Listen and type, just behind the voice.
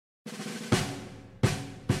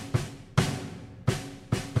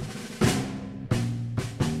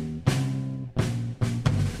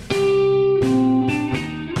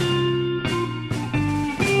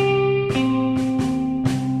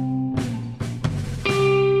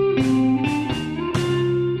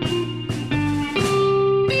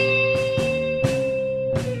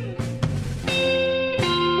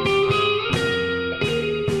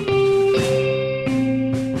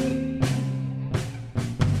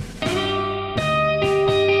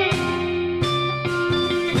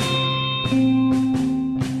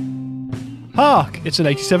Hark! It's an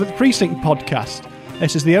 87th Precinct podcast.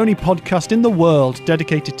 This is the only podcast in the world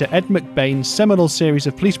dedicated to Ed McBain's seminal series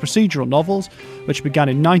of police procedural novels, which began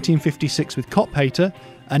in 1956 with Cop Hater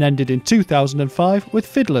and ended in 2005 with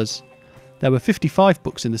Fiddlers. There were 55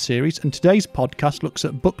 books in the series, and today's podcast looks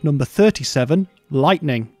at book number 37,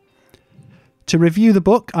 Lightning. To review the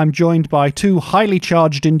book, I'm joined by two highly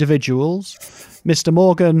charged individuals, Mr.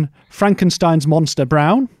 Morgan Frankenstein's Monster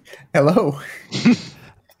Brown. Hello.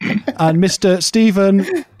 And Mr.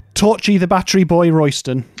 Stephen Torchy the Battery Boy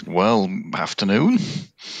Royston. Well, afternoon.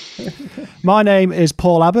 My name is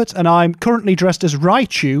Paul Abbott, and I'm currently dressed as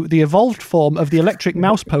Raichu, the evolved form of the electric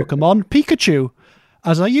mouse Pokemon, Pikachu,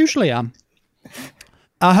 as I usually am.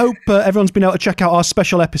 I hope everyone's been able to check out our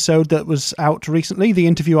special episode that was out recently, the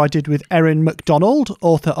interview I did with Erin MacDonald,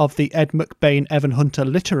 author of the Ed McBain Evan Hunter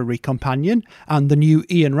Literary Companion and the new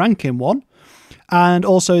Ian Rankin one. And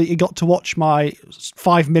also you got to watch my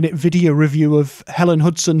 5-minute video review of Helen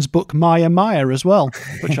Hudson's book Maya Maya as well,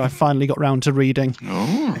 which I finally got round to reading.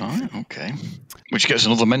 Oh, right, okay. Which gets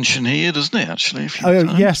another mention here, doesn't it, actually?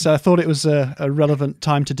 Yes, I thought it was a relevant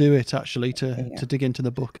time to do it, actually, to dig into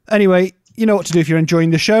the book. Anyway, you know what to do if you're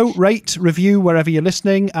enjoying the show. Rate, review wherever you're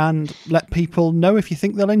listening, and let people know if you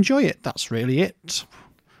think they'll enjoy it. That's really it.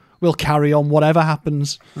 We'll carry on whatever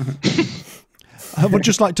happens. I would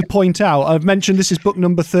just like to point out, I've mentioned this is book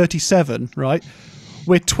number 37, right?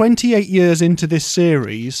 We're 28 years into this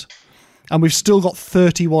series, and we've still got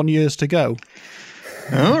 31 years to go.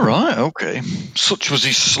 Oh, right, okay. Such was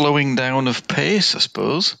his slowing down of pace, I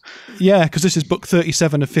suppose. Yeah, because this is book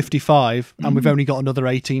 37 of 55, and we've only got another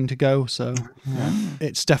 18 to go, so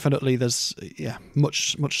it's definitely,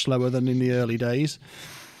 much slower than in the early days.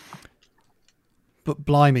 But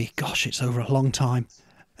blimey, gosh, it's over a long time.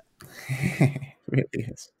 It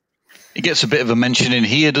really is. He gets a bit of a mention in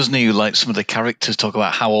here, doesn't he? Like some of the characters talk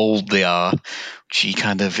about how old they are, which he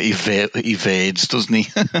kind of evades, doesn't he?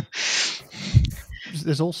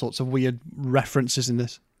 There's all sorts of weird references in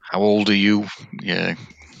this. How old are you? Yeah.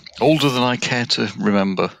 Older than I care to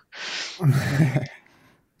remember.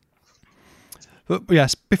 But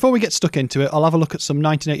yes, before we get stuck into it, I'll have a look at some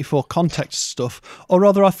 1984 context stuff. Or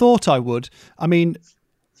rather, I thought I would. I mean,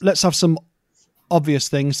 let's have some obvious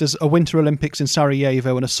things. There's a Winter Olympics in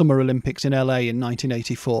Sarajevo and a Summer Olympics in LA in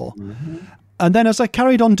 1984. Mm-hmm. And then as I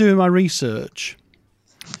carried on doing my research,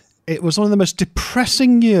 it was one of the most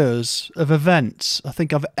depressing years of events I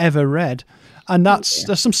think I've ever read. And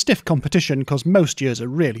there's some stiff competition because most years are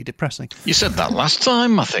really depressing. You said that last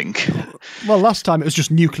time, I think. Well, last time it was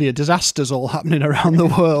just nuclear disasters all happening around the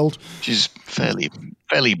world. Which is fairly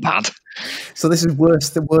bad. So this is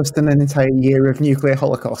worse than an entire year of nuclear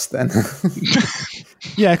holocaust then.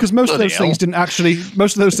 Yeah, because most of those things didn't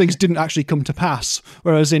actually come to pass.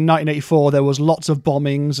 Whereas in 1984 there was lots of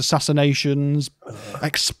bombings, assassinations,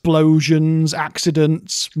 explosions,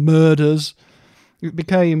 accidents, murders. It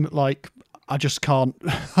became like I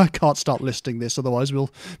can't start listing this, otherwise we'll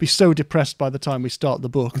be so depressed by the time we start the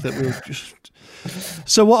book that we'll just...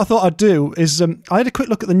 So what I thought I'd do is I had a quick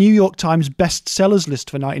look at the New York Times bestsellers list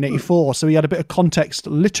for 1984, so we had a bit of context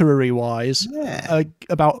literary-wise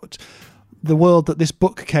about the world that this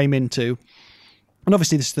book came into. And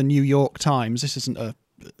obviously this is the New York Times, this isn't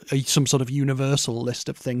some sort of universal list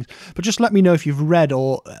of things, but just let me know if you've read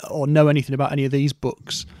or know anything about any of these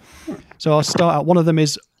books. So I'll start out. One of them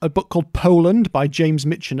is a book called Poland by James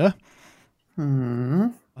Michener.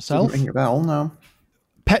 Myself. Doesn't ring a bell, no.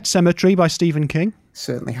 Pet Sematary by Stephen King.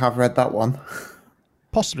 Certainly have read that one.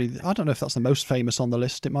 Possibly. I don't know if that's the most famous on the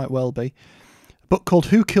list. It might well be. A book called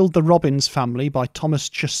Who Killed the Robbins Family by Thomas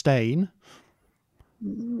Chastain.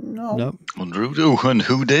 No. And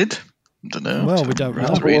who did? Don't know. Well, we don't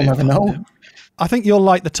know. We'll never know. I think you'll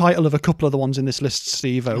like the title of a couple of the ones in this list,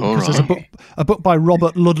 Steve-o, because there's a book by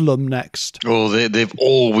Robert Ludlum next. Oh, they've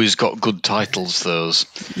always got good titles, those.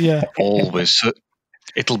 Yeah. Always.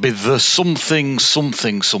 It'll be the something.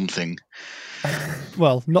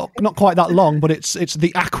 Well, not quite that long, but it's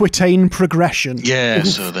the Aquitaine Progression. Yeah,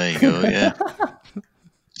 so there you go, yeah.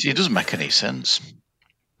 See, it doesn't make any sense.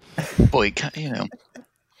 But you can't,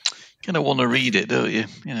 kind of want to read it, don't you?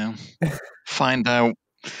 Find out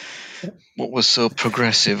what was so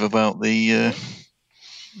progressive about the...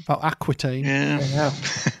 About Aquitaine. Yeah.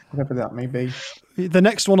 Whatever that may be. The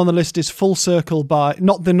next one on the list is Full Circle by,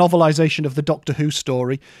 not the novelisation of the Doctor Who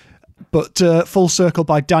story, but Full Circle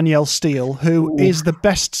by Danielle Steele, who is the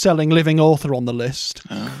best-selling living author on the list.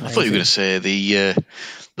 I thought you were going to say the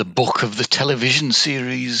book of the television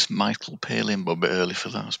series, Michael Palin, but a bit early for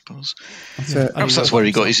that, I suppose. Perhaps that's where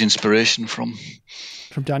he got his inspiration from.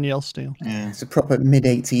 from Danielle Steele. Yeah. It's a proper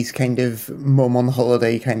mid-80s kind of mum on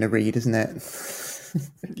holiday kind of read, isn't it?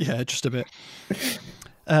 Yeah, just a bit.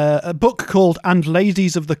 A book called And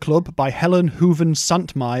Ladies of the Club by Helen Hooven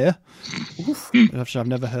Santmeyer, which I've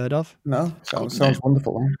never heard of. No, sounds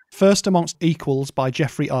wonderful. First Amongst Equals by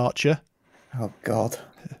Jeffrey Archer, Oh, God.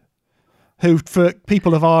 who, for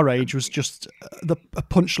people of our age, was just a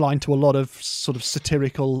punchline to a lot of sort of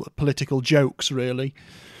satirical political jokes, really.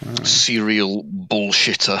 Serial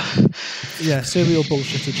bullshitter. Yeah, serial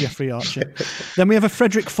bullshitter Jeffrey Archer. Then we have a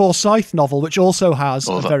Frederick Forsyth novel, which also has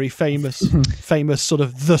a very famous sort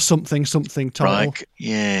of the something title. Right.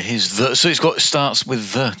 Yeah, his the. So starts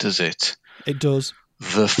with the, does it? It does.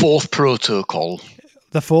 The Fourth Protocol.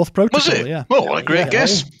 The Fourth Protocol, Was it? yeah. Oh, what a great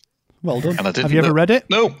guess. Well done. And I didn't Have you ever know- read it?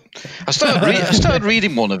 No. I started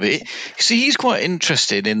reading one of it. See, he's quite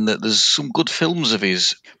interested in that there's some good films of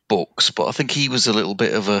his books, but I think he was a little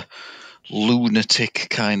bit of a lunatic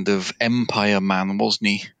kind of empire man, wasn't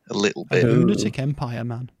he? A little bit. Lunatic Empire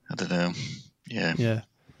Man. I don't know. Yeah. Yeah.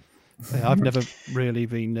 I've never really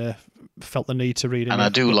been felt the need to read it. And I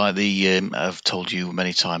do like I've told you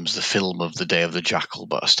many times, the film of The Day of the Jackal,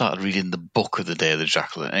 but I started reading the book of The Day of the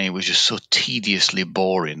Jackal, and it was just so tediously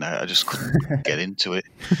boring. I just couldn't get into it.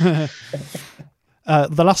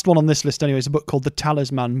 The last one on this list, anyway, is a book called The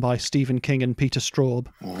Talisman by Stephen King and Peter Straub.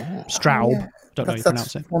 Straub. Yeah. Don't know how you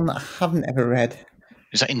That's pronounce it. one that I haven't ever read.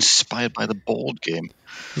 Is that inspired by the board game?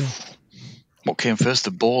 Yeah. What came first,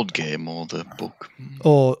 the board game or the book?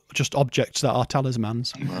 Or just objects that are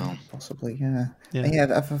talismans. Well, Possibly, yeah. Yeah.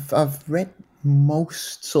 Yeah, I've read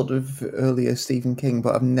most sort of earlier Stephen King,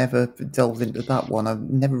 but I've never delved into that one. I've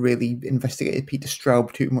never really investigated Peter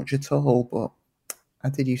Straub too much at all, but I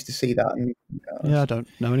did used to see that and I was Yeah, I don't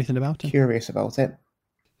know anything about it. curious about it.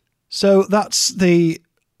 So that's the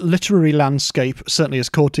literary landscape, certainly as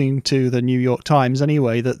according to the New York Times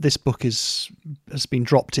anyway, that this book has been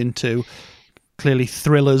dropped into. Clearly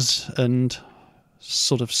thrillers and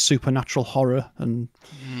sort of supernatural horror and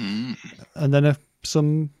then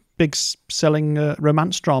some big selling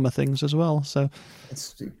romance drama things as well. So,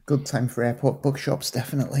 It's a good time for airport bookshops,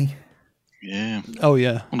 definitely. yeah. oh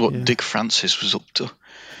yeah. I wonder what yeah. Dick Francis was up to.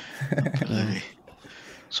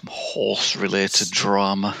 Some horse-related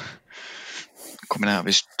drama coming out of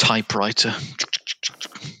his typewriter.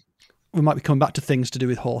 We might be coming back to things to do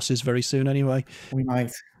with horses very soon anyway. We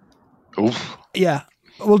might. Oh, Yeah.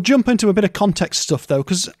 We'll jump into a bit of context stuff, though,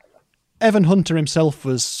 because Evan Hunter himself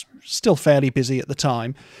was still fairly busy at the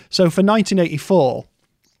time. So for 1984,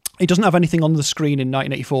 he doesn't have anything on the screen in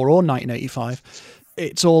 1984 or 1985.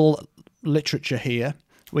 It's all literature here.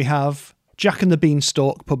 We have Jack and the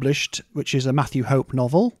Beanstalk published, which is a Matthew Hope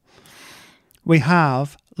novel. We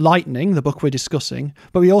have Lightning, the book we're discussing,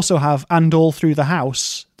 but we also have And All Through the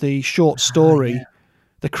House, the short story,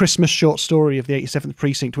 the Christmas short story of the 87th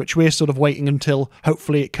Precinct, which we're sort of waiting until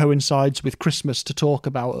hopefully it coincides with Christmas to talk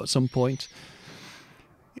about at some point.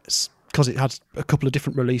 Because it had a couple of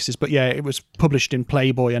different releases, but yeah, it was published in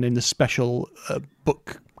Playboy and in the special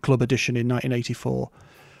book club edition in 1984.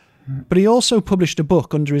 But he also published a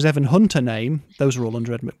book under his Evan Hunter name, those are all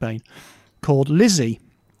under Ed McBain, called Lizzie,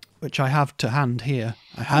 which I have to hand here.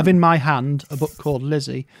 I have in my hand a book called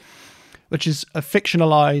Lizzie, which is a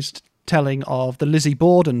fictionalised telling of the Lizzie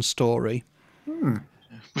Borden story.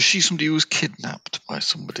 was she somebody who was kidnapped by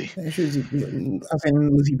somebody? As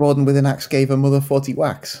in Lizzie Borden with an axe gave her mother 40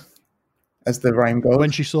 whacks, as the rhyme goes.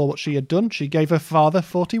 When she saw what she had done, she gave her father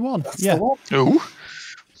 41. Yeah. Oh,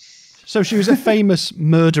 So she was a famous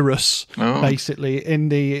murderess, Oh. basically, in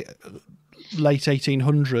the late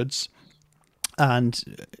 1800s, and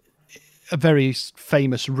a very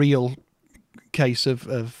famous real case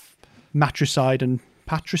of matricide and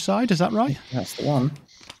patricide. Is that right? That's the one.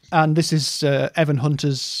 And this is Evan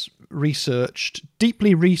Hunter's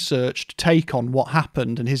deeply researched take on what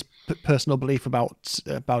happened and his personal belief about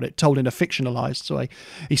it, told in a fictionalized way.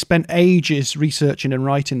 He spent ages researching and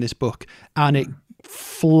writing this book, and it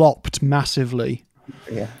flopped massively.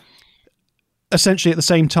 Yeah. Essentially, at the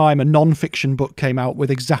same time, a non-fiction book came out with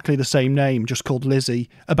exactly the same name, just called Lizzie,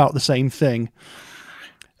 about the same thing,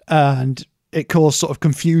 and it caused sort of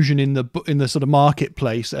confusion in the sort of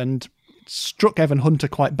marketplace and struck Evan Hunter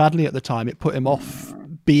quite badly at the time. It put him off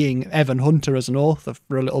being Evan Hunter as an author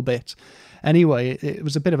for a little bit. Anyway, it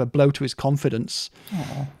was a bit of a blow to his confidence.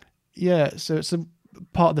 Aww. Yeah, so it's a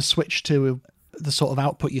part of the switch to the sort of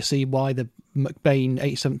output you see why the McBain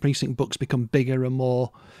 87th Precinct books become bigger and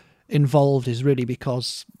more involved is really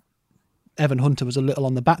because Evan Hunter was a little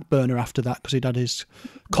on the back burner after that because he'd had his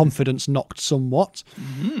confidence knocked somewhat.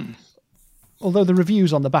 although the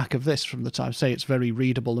reviews on the back of this from the time say it's very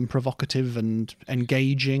readable and provocative and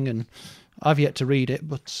engaging, and I've yet to read it,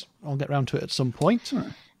 but I'll get round to it at some point.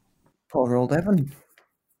 Poor old Evan.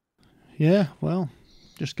 Yeah, well,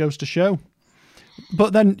 just goes to show.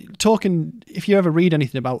 But then if you ever read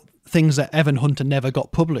anything about things that Evan Hunter never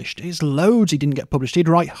got published, there's loads he didn't get published. He'd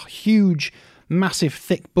write huge, massive,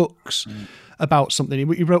 thick books about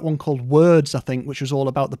something. He wrote one called Words, I think, which was all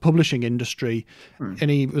about the publishing industry.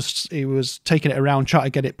 And he was taking it around trying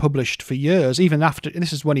to get it published for years, even after,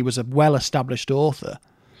 this is when he was a well-established author,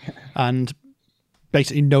 and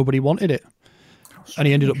basically nobody wanted it. And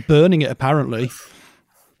he ended up burning it, apparently.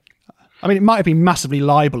 I mean, it might have been massively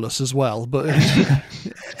libelous as well, but...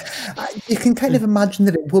 You can kind of imagine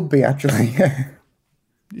that it would be, actually.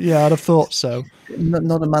 Yeah, I'd have thought so.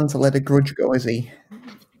 Not a man to let a grudge go, is he?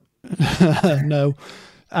 No.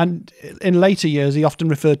 And in later years, he often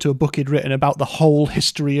referred to a book he'd written about the whole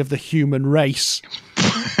history of the human race.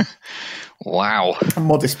 Wow. A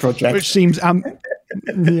modest project. Which seems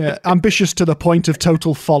ambitious to the point of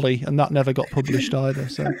total folly, and that never got published either.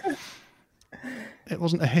 So it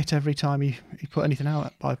wasn't a hit every time he put anything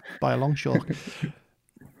out by a long shot.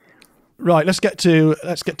 Right, let's get to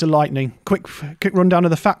Lightning. Quick rundown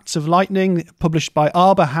of the facts of Lightning, published by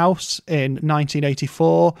Arbor House in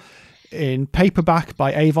 1984, in paperback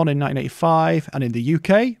by Avon in 1985, and in the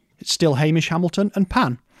UK, it's still Hamish Hamilton and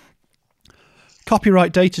Pan.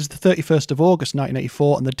 Copyright date is the 31st of August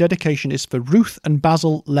 1984, and the dedication is for Ruth and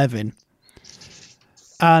Basil Levin.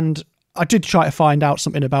 And I did try to find out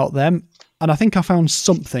something about them, and I think I found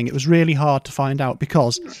something. It was really hard to find out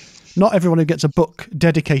because not everyone who gets a book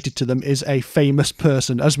dedicated to them is a famous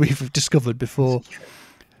person, as we've discovered before.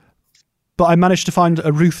 But I managed to find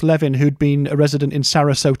a Ruth Levin who'd been a resident in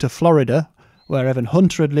Sarasota, Florida, where Evan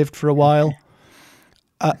Hunter had lived for a while.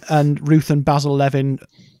 And Ruth and Basil Levin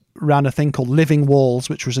ran a thing called Living Walls,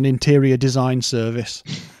 which was an interior design service.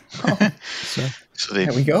 So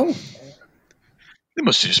there we go. They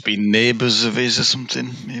must have just been neighbours of his or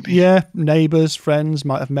something, maybe. Yeah, neighbours, friends,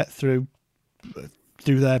 might have met through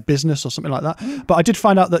their business or something like that. But I did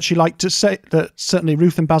find out that she liked to say that certainly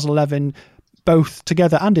Ruth and Basil Levin, both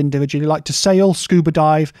together and individually, like to sail, scuba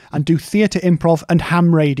dive, and do theatre improv and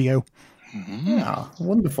ham radio. Yeah,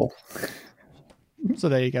 wonderful. So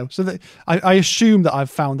there you go. So I assume that I've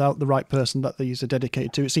found out the right person that these are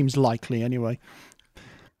dedicated to. It seems likely anyway.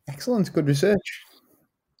 Excellent. Good research.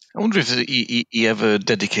 I wonder if he ever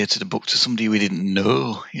dedicated a book to somebody we didn't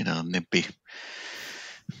know, and they'd be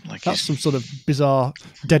like... That's some sort of bizarre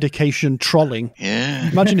dedication trolling.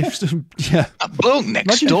 Yeah. Imagine if... Yeah. A bloke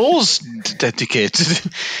next door's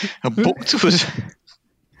dedicated a book to us.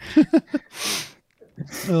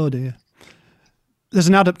 Oh, dear. There's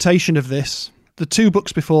an adaptation of this. The two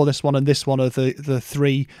books before this one and this one are the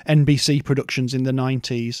three NBC productions in the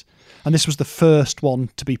 90s. And this was the first one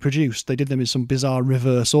to be produced. They did them in some bizarre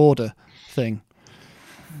reverse order thing,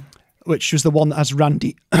 which was the one that has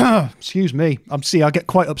Randy... Excuse me. I get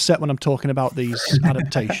quite upset when I'm talking about these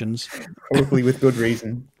adaptations. Probably with good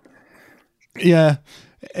reason. Yeah.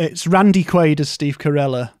 It's Randy Quaid as Steve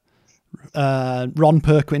Carella, Ron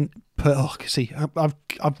Perkins...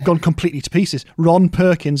 I've gone completely to pieces. Ron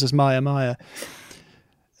Perkins as Maya Maya.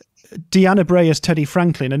 Deanna Bray as Teddy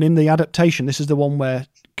Franklin, and in the adaptation, this is the one where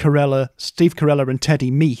Steve Carella and Teddy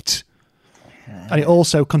meet. And it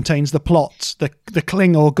also contains the plot. The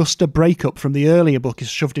Kling Augusta breakup from the earlier book is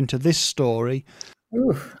shoved into this story.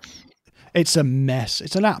 Oof. It's a mess.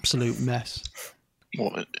 It's an absolute mess.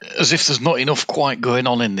 Well, as if there's not enough quite going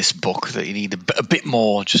on in this book that you need a bit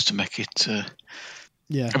more just to make it...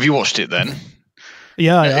 Yeah. Have you watched it then?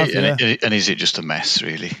 Yeah, I have. And is it just a mess,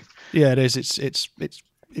 really? Yeah, it is.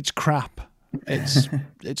 It's crap.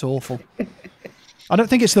 It's awful. I don't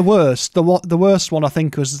think it's the worst. The worst one I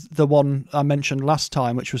think was the one I mentioned last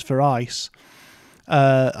time, which was for Ice.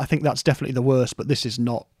 I think that's definitely the worst, but this is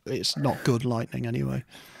not. It's not good Lightning anyway.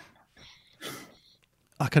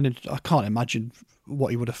 I can't imagine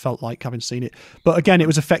what he would have felt like having seen it. But again, it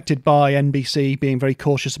was affected by NBC being very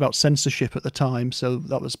cautious about censorship at the time, so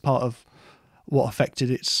that was part of what affected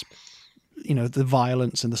its, the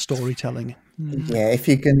violence and the storytelling. Yeah, if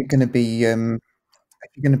you're going to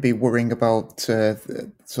be worrying about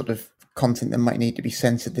the sort of content that might need to be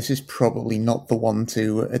censored, this is probably not the one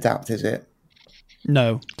to adapt, is it?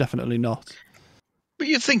 No, definitely not. But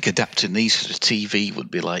you'd think adapting these for the TV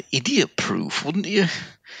would be like idiot-proof, wouldn't you?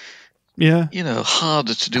 Yeah.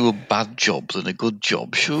 Harder to do a bad job than a good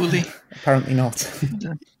job, surely. Apparently not.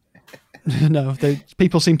 No,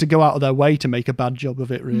 people seem to go out of their way to make a bad job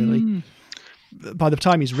of it, really. By the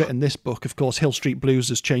time he's written this book, of course, Hill Street Blues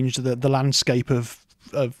has changed the landscape of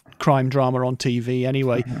of crime drama on TV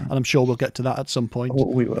anyway, and I'm sure we'll get to that at some point. Oh,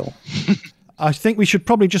 we will. I think we should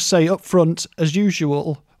probably just say up front, as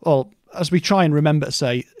usual, well, as we try and remember to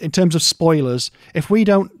say, in terms of spoilers, if we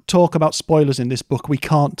don't talk about spoilers in this book, we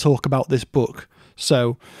can't talk about this book.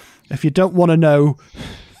 So if you don't want to know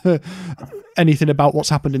anything about what's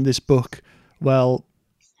happened in this book, well...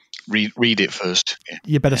 Read it first. Yeah.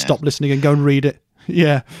 You better stop listening and go and read it.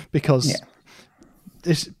 Yeah, because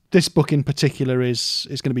this book in particular is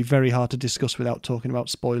going to be very hard to discuss without talking about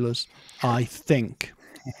spoilers, I think.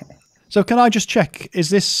 So can I just check, is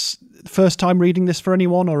this the first time reading this for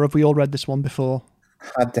anyone, or have we all read this one before?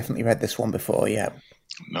 I've definitely read this one before, yeah.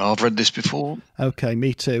 No, I've read this before. Okay,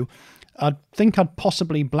 me too. I think I'd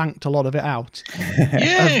possibly blanked a lot of it out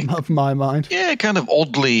of my mind. Yeah, kind of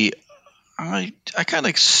oddly, I kind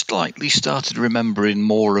of slightly started remembering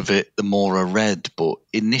more of it the more I read, but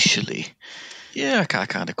initially, I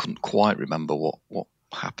kind of couldn't quite remember what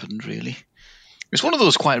happened, really. It's one of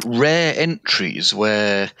those quite rare entries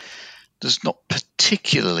where there's not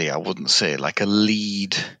particularly, I wouldn't say, like a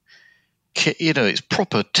lead. It's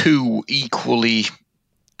proper two equally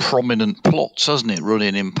prominent plots, hasn't it,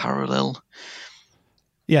 running in parallel?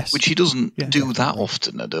 Yes. Which he doesn't do that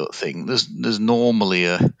often, I don't think. There's normally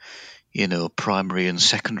a, primary and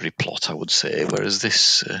secondary plot, I would say, whereas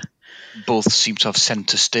this both seem to have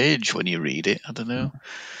centre stage when you read it. I don't know.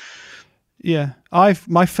 Yeah.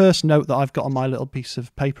 My first note that I've got on my little piece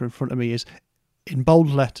of paper in front of me is, in bold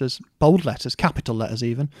letters, capital letters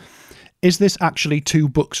even, is this actually two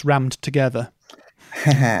books rammed together?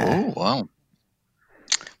 Oh, wow.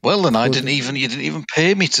 Well, then you didn't even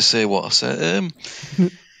pay me to say what I said.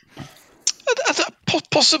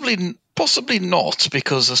 Possibly not,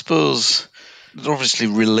 because I suppose they're obviously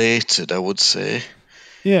related, I would say.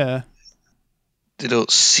 Yeah. They don't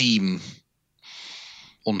seem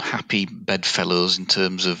unhappy bedfellows in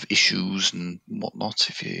terms of issues and whatnot,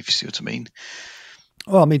 if you see what I mean.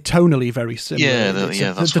 Well, I mean, tonally very similar.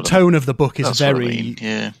 Yeah, that's the tone of the book is very,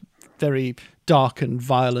 very dark and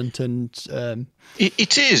violent, and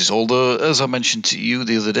it is. Although, as I mentioned to you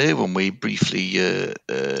the other day when we briefly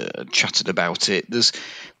chatted about it, there's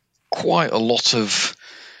quite a lot of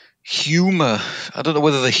humour. I don't know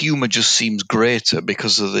whether the humour just seems greater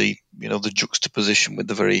because of the the juxtaposition with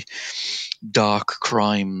the very dark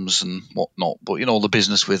crimes and whatnot. But the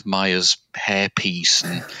business with Maya's hairpiece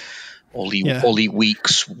and Ollie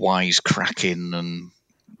Weeks wisecracking and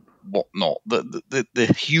whatnot.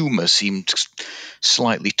 The humour seemed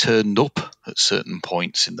slightly turned up at certain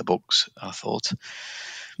points in the books, I thought.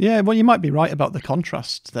 Yeah, well, you might be right about the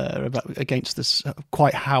contrast there against this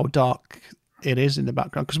quite how dark it is in the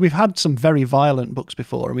background, because we've had some very violent books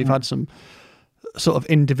before, and we've had some sort of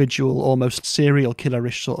individual, almost serial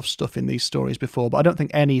killerish sort of stuff in these stories before, but I don't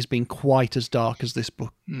think any's been quite as dark as this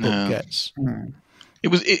book gets.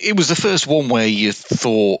 It was the first one where you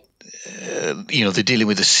thought, they're dealing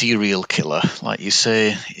with a serial killer, like you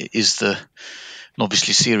say. And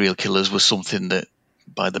obviously serial killers were something that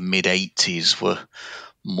by the mid-80s were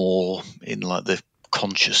more in like the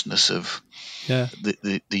consciousness of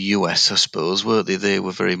the US, I suppose, weren't they? They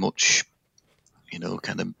were very much,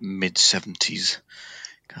 kind of mid-70s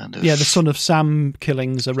kind of. Yeah, the Son of Sam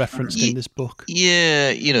killings are referenced in this book.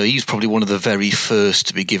 Yeah, he's probably one of the very first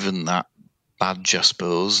to be given that badge, I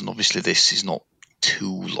suppose, and obviously this is not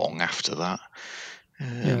too long after that.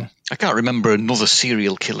 I can't remember another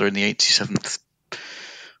serial killer in the 87th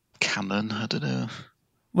canon. I don't know.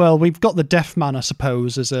 Well, we've got the Deaf Man, I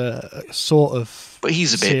suppose, as a sort of but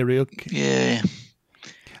he's a serial bit, yeah.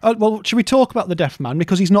 Well, should we talk about the Deaf Man,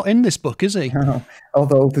 because he's not in this book, is he? No.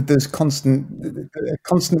 Although there's constant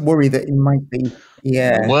worry that he might be.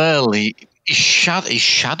 Yeah. Well, his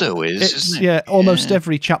shadow is, isn't it? Yeah, almost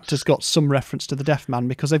every chapter's got some reference to the Deaf Man,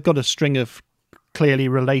 because they've got a string of clearly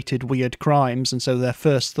related weird crimes, and so their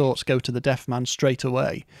first thoughts go to the Deaf Man straight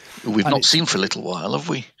away. We've not seen for a little while, have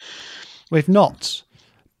we? We've not.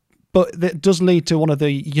 But it does lead to one of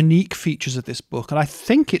the unique features of this book, and I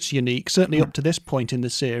think it's unique, certainly up to this point in the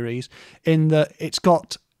series, in that it's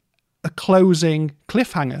got a closing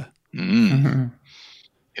cliffhanger. Mm.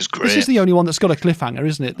 It's great. This is the only one that's got a cliffhanger,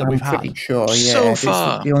 isn't it, that we've had? I'm pretty sure, yeah. So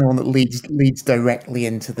far. It's the only one that leads directly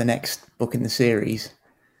into the next book in the series.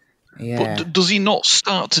 Yeah. But does he not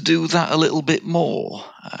start to do that a little bit more?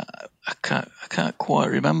 I can't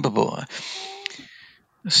quite remember, but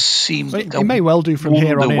he may well do from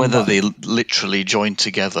here on in. Whether they literally join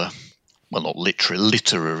together. Well, not literally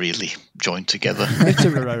join together.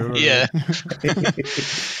 Literally. Yeah.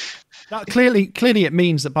 That clearly it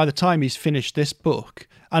means that by the time he's finished this book,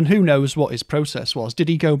 and who knows what his process was, did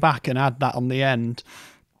he go back and add that on the end?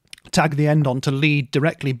 tag the end on to lead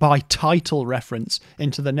directly by title reference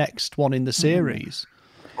into the next one in the series.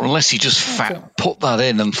 Or unless he just put that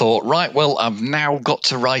in and thought, right, well, I've now got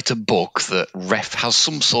to write a book that has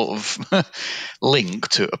some sort of link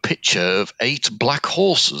to a picture of 8 black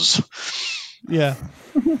horses. Yeah.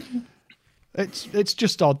 It's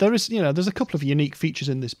just odd. There's a couple of unique features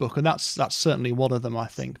in this book, and that's certainly one of them, I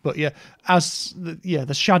think. But yeah,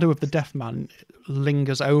 the shadow of the Deaf Man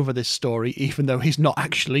lingers over this story, even though he's not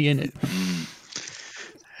actually in it.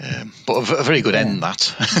 But a very good end,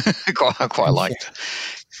 that. I quite liked.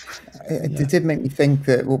 It did make me think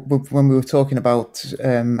that when we were talking about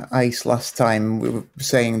Ice last time, we were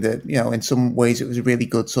saying that, in some ways it was a really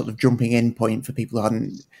good sort of jumping in point for people who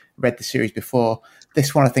hadn't read the series before.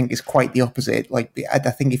 This one, I think, is quite the opposite. Like, I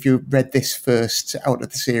think if you read this first out of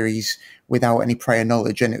the series without any prior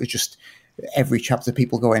knowledge, and it was just every chapter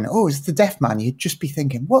people going, "Oh, it's the Deaf Man," you'd just be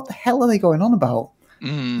thinking, "What the hell are they going on about?"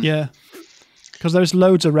 Yeah, because there's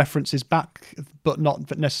loads of references back, but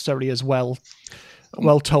not necessarily as well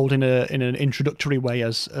told in an introductory way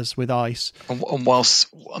as with Ice. And whilst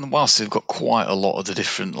they've got quite a lot of the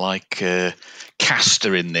different cast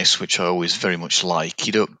are in this, which I always very much like,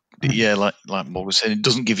 you don't. Yeah, like Bob was saying, it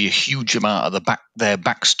doesn't give you a huge amount of their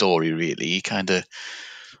backstory, really. He kind of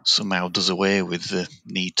somehow does away with the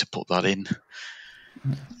need to put that in.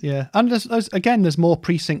 Yeah, and there's more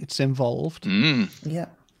precincts involved. Yeah.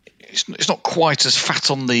 It's not quite as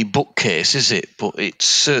fat on the bookcase, is it? But it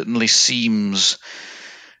certainly seems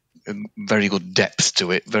a very good depth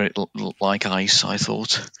to it, very like Ice, I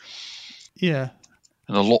thought. Yeah.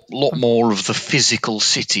 And a lot more of the physical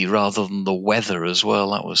city rather than the weather as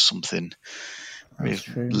well. That was something.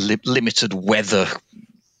 Limited weather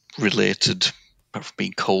related, apart from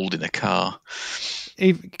being cold in a car.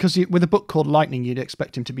 Because with a book called Lightning, you'd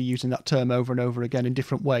expect him to be using that term over and over again in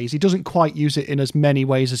different ways. He doesn't quite use it in as many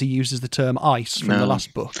ways as he uses the term ice from the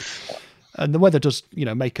last book. And the weather does,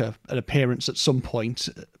 make an appearance at some point.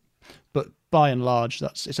 But by and large,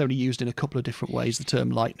 it's only used in a couple of different ways, the term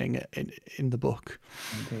lightning in the book.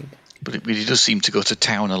 Indeed. But it really does seem to go to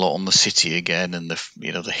town a lot on the city again, and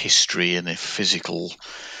the history and the physical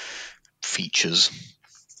features.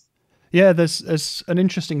 Yeah, there's an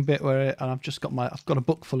interesting bit where, and I've got a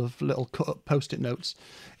book full of little cut up post-it notes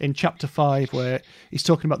in chapter 5 where he's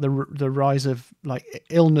talking about the rise of like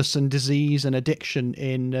illness and disease and addiction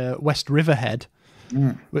in West Riverhead,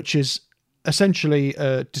 which is essentially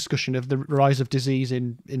a discussion of the rise of disease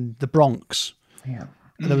in the Bronx. Yeah.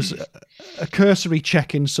 And there was a cursory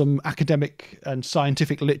check in some academic and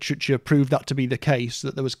scientific literature proved that to be the case,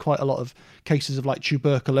 that there was quite a lot of cases of like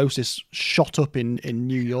tuberculosis shot up in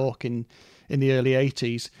New York in the early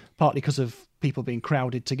 80s, partly because of people being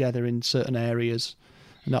crowded together in certain areas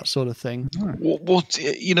and that sort of thing. What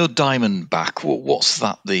Diamondback, what's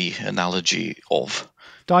that the analogy of?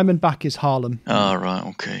 Diamondback is Harlem. Ah, right,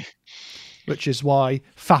 okay. Which is why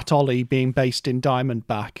Fat Ollie being based in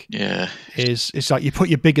Diamondback is like you put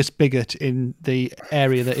your biggest bigot in the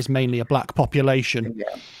area that is mainly a black population.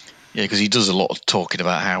 Yeah, because he does a lot of talking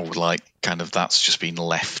about how kind of that's just been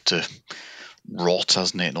left to rot,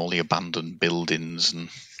 hasn't it, and all the abandoned buildings and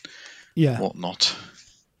whatnot.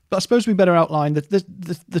 But I suppose we better outline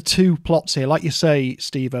the two plots here. Like you say,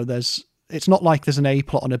 Steve-O, it's not like there's an A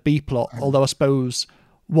plot and a B plot, although I suppose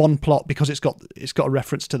one plot, because it's got a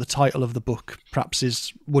reference to the title of the book,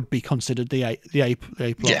 perhaps would be considered the A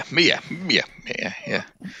plot. Yeah.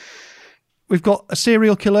 We've got a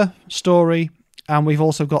serial killer story, and we've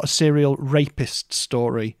also got a serial rapist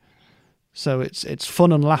story. So it's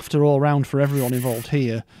fun and laughter all around for everyone involved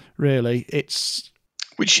here. Really,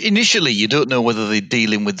 which initially you don't know whether they're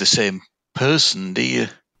dealing with the same person, do you?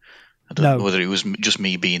 I don't know whether it was just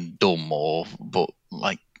me being dumb but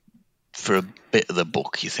like. For a bit of the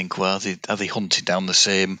book, you think, well, are they hunting down the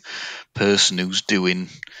same person who's doing...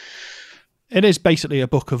 It is basically a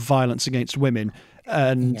book of violence against women,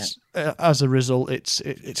 and as a result,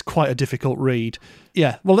 it's quite a difficult read.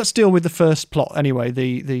 Yeah, well, let's deal with the first plot anyway,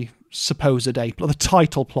 the supposed A plot, the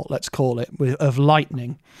title plot, let's call it, of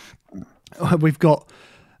Lightning. We've got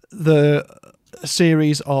the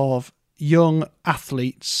series of young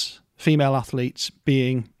athletes, female athletes,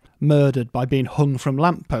 being murdered by being hung from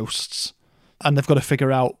lampposts, and they've got to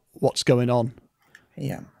figure out what's going on.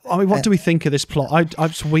 Yeah. I mean, what do we think of this plot?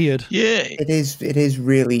 It's weird. Yeah. It is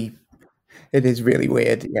really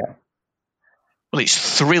weird, yeah. Well, it's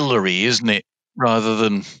thrillery, isn't it? Rather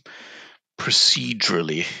than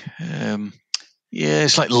procedurally.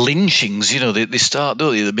 It's like lynchings, they start,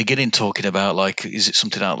 don't they, at the beginning talking about, like, is it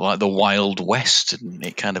something out like the Wild West? And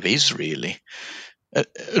it kind of is, really. And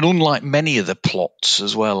unlike many of the plots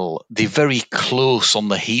as well, they're very close on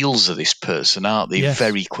the heels of this person, aren't they? Yes.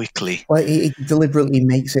 Very quickly. Well, it deliberately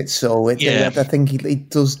makes it so. Yeah. I think it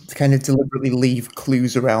does kind of deliberately leave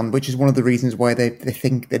clues around, which is one of the reasons why they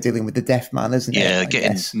think they're dealing with the deaf man, isn't it? Yeah, I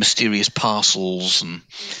getting guess. mysterious parcels, and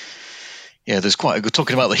there's quite a good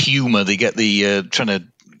talking about the humour. They get the trying to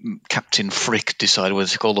Captain Frick decide whether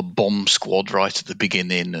to call a bomb squad right at the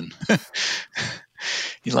beginning, and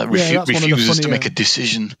he refuses to make a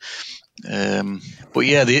decision. But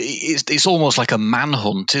it's almost like a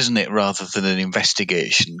manhunt, isn't it, rather than an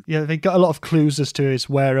investigation? Yeah, they got a lot of clues as to his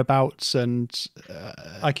whereabouts, and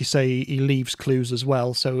like you say, he leaves clues as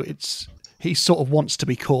well. So he sort of wants to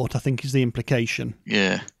be caught, I think, is the implication.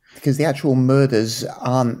 Yeah. Because the actual murders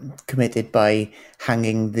aren't committed by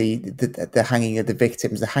hanging the hanging of the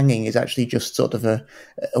victims. The hanging is actually just sort of a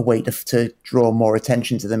way to draw more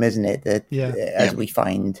attention to them, isn't it? As we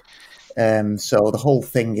find. So the whole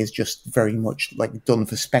thing is just very much like done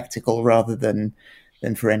for spectacle rather than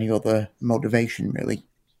for any other motivation, really.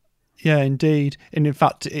 Yeah, indeed. And in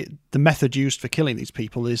fact, the method used for killing these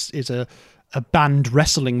people is a banned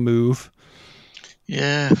wrestling move.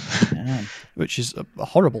 Yeah. Which is a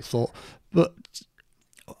horrible thought. But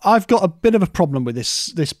I've got a bit of a problem with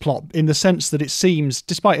this plot in the sense that it seems,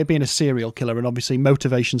 despite it being a serial killer, and obviously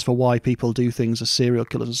motivations for why people do things as serial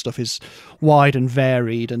killers and stuff is wide and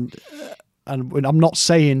varied, and I'm not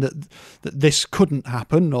saying that this couldn't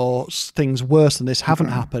happen or things worse than this haven't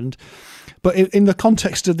happened. But in the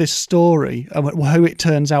context of this story, who it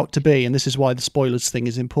turns out to be, and this is why the spoilers thing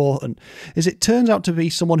is important, is it turns out to be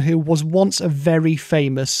someone who was once a very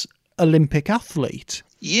famous Olympic athlete.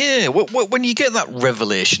 Yeah, when you get that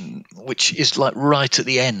revelation, which is like right at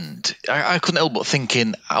the end, I couldn't help but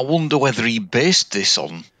thinking, I wonder whether he based this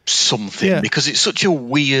on something, because it's such a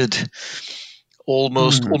weird,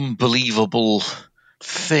 almost unbelievable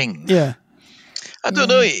thing. Yeah. I don't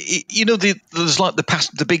know. There's like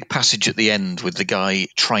the big passage at the end with the guy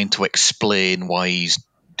trying to explain why he's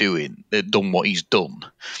done what he's done.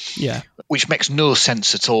 Yeah, which makes no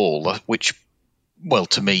sense at all. Which, well,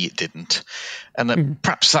 to me it didn't, and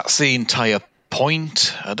perhaps that's the entire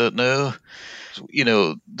point. I don't know.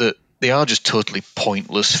 That they are just totally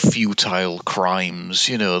pointless, futile crimes.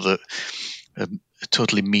 That are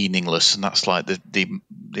totally meaningless, and that's like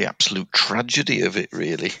the absolute tragedy of it,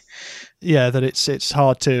 really. Yeah, that it's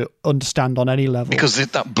hard to understand on any level because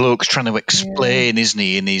that bloke's trying to explain, isn't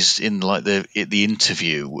he? In the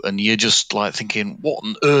interview, and you're just like thinking, what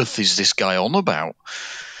on earth is this guy on about?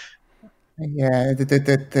 Yeah,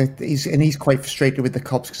 he's quite frustrated with the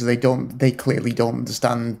cops because they clearly don't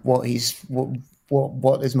understand what his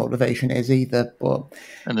motivation is either.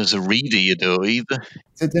 And as a reader, you don't either.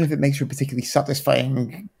 So I don't know if it makes for a particularly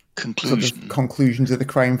satisfying conclusion to the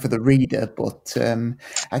crime for the reader, but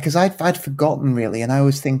because I'd forgotten really, and I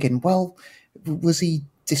was thinking, well, was he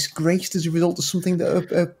disgraced as a result of something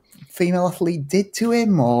that a female athlete did to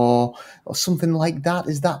him, or something like that?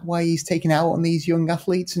 Is that why he's taken out on these young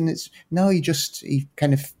athletes? And he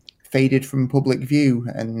kind of faded from public view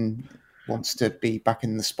and wants to be back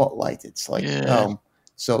in the spotlight. It's like,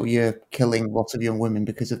 so you're killing lots of young women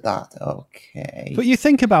because of that. Okay. But you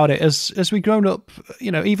think about it, as we grown up,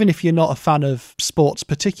 even if you're not a fan of sports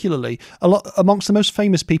particularly, a lot amongst the most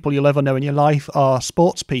famous people you'll ever know in your life are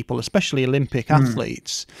sports people, especially Olympic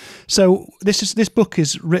athletes. So this book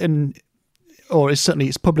is written, or it's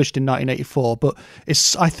published in 1984, but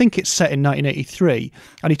I think it's set in 1983,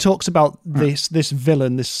 and he talks about this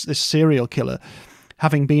villain, this serial killer,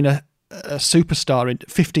 having been a superstar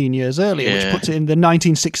 15 years earlier, which puts it in the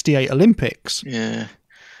 1968 Olympics. Yeah.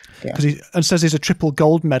 And says he's a triple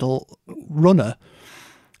gold medal runner.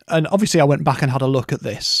 And obviously I went back and had a look at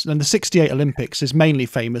this. And the 68 Olympics is mainly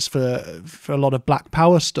famous for a lot of Black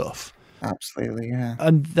Power stuff. Absolutely, yeah.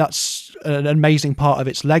 And that's an amazing part of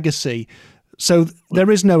its legacy. So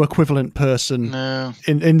there is no equivalent person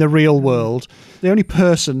in the real world. The only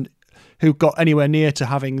person who got anywhere near to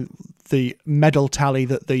having the medal tally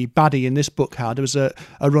that the baddie in this book had was a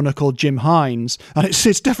runner called Jim Hines, and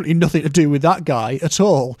it's definitely nothing to do with that guy at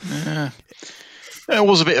all. Yeah. It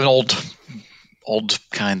was a bit of an odd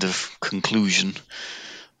kind of conclusion,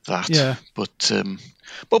 that. Yeah. But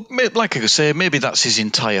like I say, maybe that's his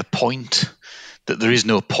entire point, that there is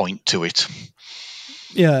no point to it.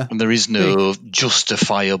 Yeah. And there is no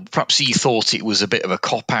justifiable. Perhaps he thought it was a bit of a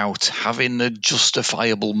cop-out, having a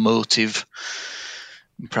justifiable motive.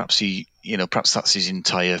 Perhaps perhaps that's his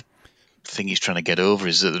entire thing he's trying to get over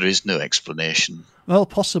is that there is no explanation. Well,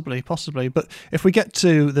 possibly. But if we get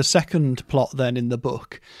to the second plot then in the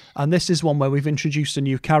book, and this is one where we've introduced a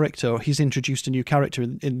new character, or he's introduced a new character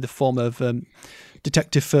in the form of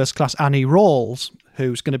Detective First Class Annie Rawls,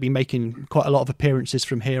 who's going to be making quite a lot of appearances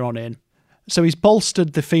from here on in. So he's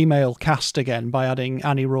bolstered the female cast again by adding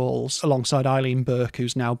Annie Rawls alongside Eileen Burke,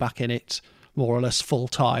 who's now back in it more or less full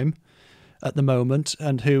time at the moment,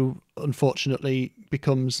 and who unfortunately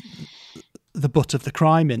becomes the butt of the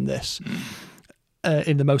crime in this,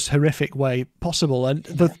 in the most horrific way possible. And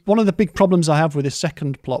one of the big problems I have with this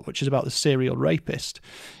second plot, which is about the serial rapist,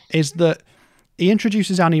 is that he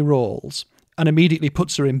introduces Annie Rawls and immediately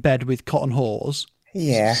puts her in bed with Cotton Hawes.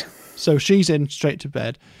 Yeah. So she's in straight to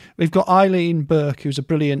bed. We've got Eileen Burke, who's a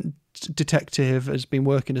brilliant detective, has been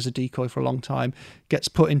working as a decoy for a long time, gets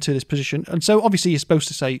put into this position. And so obviously you're supposed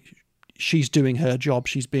to say she's doing her job,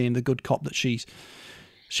 she's being the good cop that she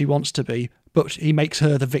wants to be, but he makes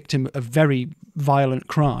her the victim of very violent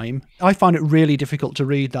crime. I find it really difficult to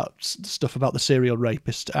read that stuff about the serial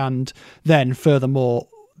rapist, and then furthermore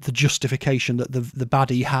the justification that the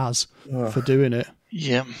baddie has for doing it.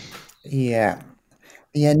 Yeah,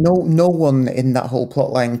 no one in that whole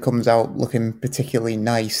plot line comes out looking particularly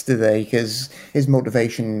nice, do they? Because his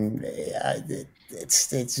motivation,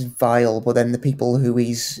 it's vile, but then the people who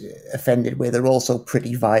he's offended with are also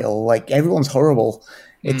pretty vile. Like, everyone's horrible.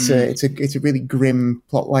 It's a really grim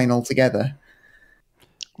plot line altogether.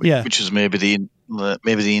 Yeah, which is maybe the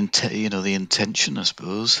intention, I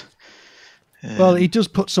suppose. Well, he does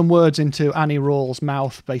put some words into Annie Rawls'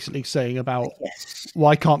 mouth, basically saying about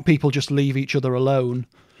why can't people just leave each other alone?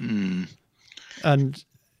 And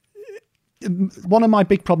one of my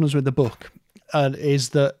big problems with the book is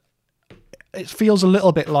that it feels a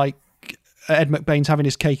little bit like Ed McBain's having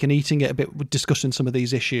his cake and eating it a bit with discussing some of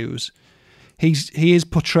these issues. He is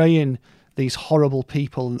portraying these horrible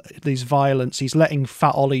people, these violence. He's letting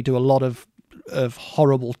Fat Ollie do a lot of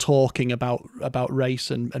horrible talking about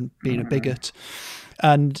race and being a bigot,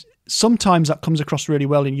 and sometimes that comes across really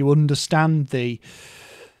well, and you understand it's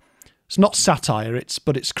not satire,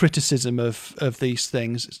 but it's criticism of these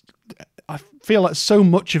things. I feel like so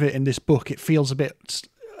much of it in this book, it feels a bit,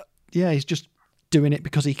 he's just doing it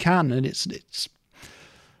because he can, and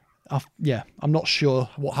I'm not sure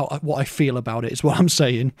what I feel about it is what I'm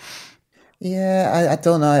saying. Yeah, I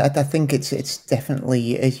don't know. I think it's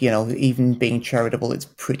definitely, even being charitable, it's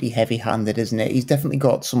pretty heavy-handed, isn't it? He's definitely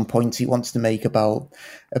got some points he wants to make about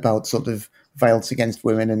sort of violence against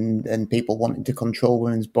women and people wanting to control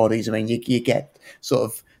women's bodies. I mean, you get sort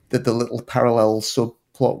of the little parallel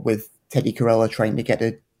subplot with Teddy Corella trying to get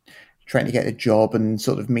a job and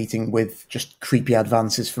sort of meeting with just creepy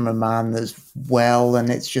advances from a man as well. And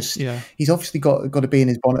it's just, he's obviously got to be in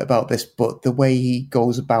his bonnet about this, but the way he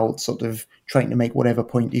goes about sort of trying to make whatever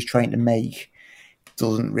point he's trying to make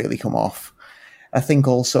doesn't really come off. I think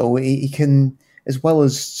also he can, as well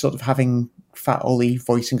as sort of having Fat Ollie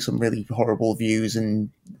voicing some really horrible views and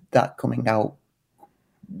that coming out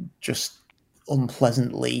just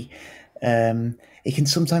unpleasantly, it can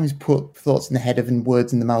sometimes put thoughts in the head of and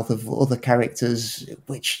words in the mouth of other characters,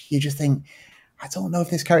 which you just think, I don't know if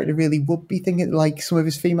this character really would be thinking like some of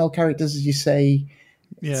his female characters, as you say.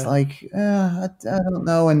 Yeah. It's like, I don't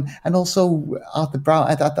know. And also Arthur Brown,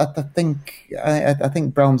 I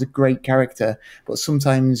think Brown's a great character, but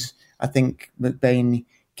sometimes I think McBain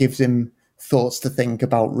gives him thoughts to think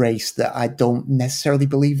about race that I don't necessarily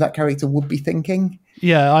believe that character would be thinking.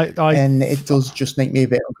 Yeah, and it does just make me a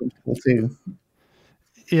bit uncomfortable too.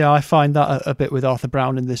 Yeah, I find that a bit with Arthur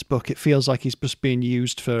Brown in this book. It feels like he's just being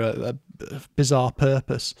used for a bizarre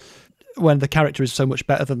purpose, when the character is so much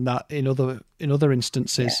better than that in other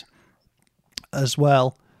instances as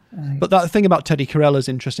well. Right. But that thing about Teddy Corella is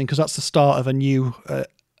interesting because that's the start of a new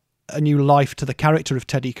life to the character of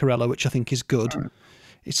Teddy Corella, which I think is good.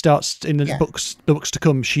 It starts in the books to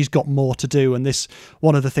come. She's got more to do, and this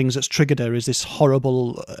one of the things that's triggered her is this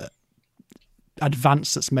horrible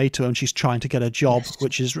advance that's made to her, and she's trying to get a job,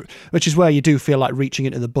 which is where you do feel like reaching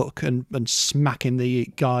into the book and smacking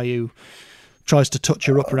the guy who tries to touch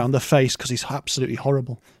her up around the face because he's absolutely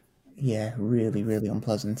horrible. Yeah, really, really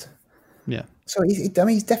unpleasant. Yeah. So he's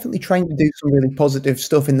definitely trying to do some really positive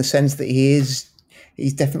stuff in the sense that he's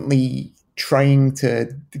definitely trying to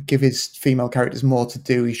give his female characters more to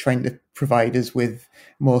do. He's trying to provide us with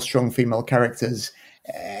more strong female characters.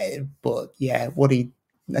 But yeah, what he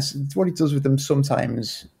does with them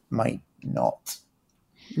sometimes might not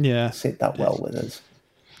sit that well with us.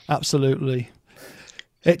 Absolutely.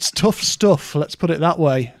 It's tough stuff, let's put it that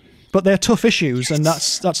way. But they're tough issues, and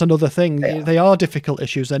that's another thing. They are difficult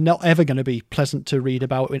issues. They're not ever going to be pleasant to read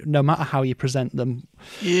about, no matter how you present them.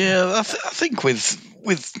 Yeah, I think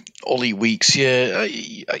with Ollie Weeks, yeah,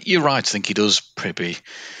 you're right. I think he does probably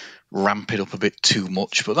ramp it up a bit too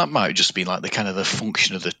much, but that might just be like the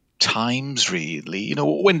function of the times, really.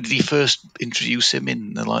 When did he first introduce him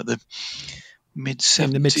in the mid-70s?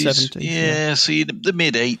 In the mid-70s, yeah. So the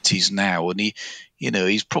mid-80s now, and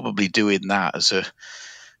he's probably doing that as a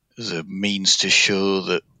means to show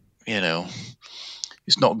that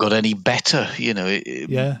it's not got any better.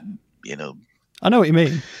 Yeah. I know what you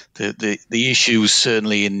mean. The issues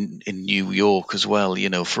certainly in New York as well.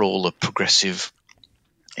 For all the progressive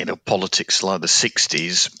politics like the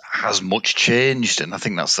 60s has much changed, and I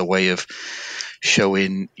think that's the way of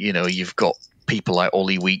showing. You've got people like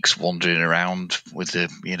Ollie Weeks wandering around with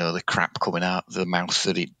the crap coming out of the mouth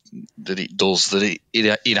that it does, that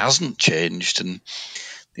it hasn't changed, and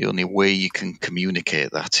the only way you can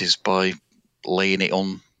communicate that is by laying it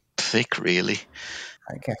on thick, really.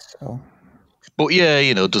 I guess so. But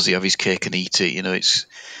yeah, does he have his cake and eat it? It's,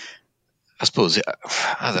 I suppose,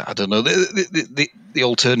 I don't know. The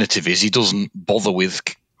alternative is he doesn't bother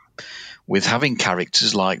with having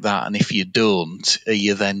characters like that, and if you don't,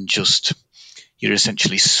 you're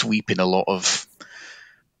essentially sweeping a lot of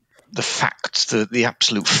the fact, the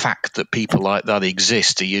absolute fact that people like that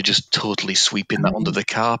exist. You're just totally sweeping that under the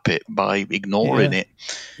carpet by ignoring it.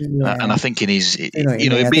 Yeah. And I think in his,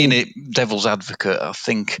 being a devil's advocate, I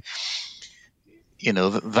think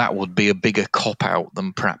that would be a bigger cop out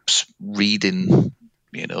than perhaps reading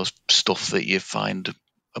stuff that you find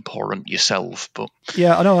abhorrent yourself. But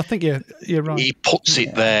yeah, I know. I think you're right. He puts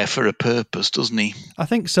it there for a purpose, doesn't he? I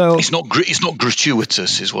think so. It's not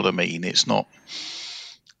gratuitous, is what I mean. It's not.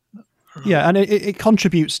 Yeah, and it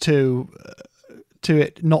contributes to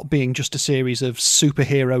it not being just a series of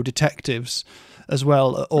superhero detectives as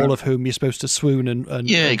well, all of whom you're supposed to swoon and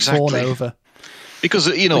fawn over. Because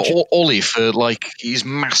Ollie, for his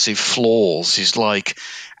massive flaws, is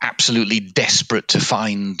absolutely desperate to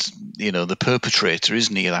find the perpetrator,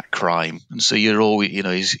 isn't he, of that crime? And so you're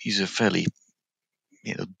always he's a fairly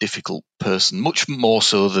difficult person, much more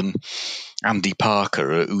so than Andy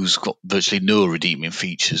Parker, who's got virtually no redeeming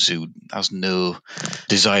features, who has no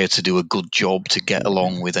desire to do a good job, to get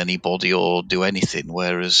along with anybody or do anything,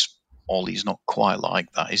 whereas Ollie's not quite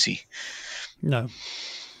like that, is he? No.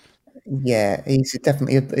 Yeah, he's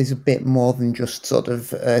definitely is a bit more than just sort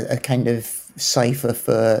of a kind of cipher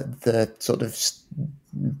for the sort of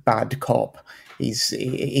bad cop. He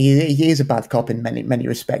is a bad cop in many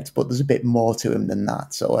respects, but there's a bit more to him than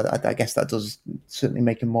that. So I guess that does certainly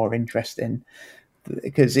make him more interesting,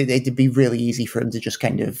 because it'd be really easy for him to just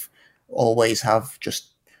kind of always have just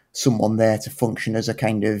someone there to function as a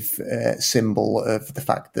kind of symbol of the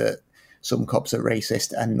fact that some cops are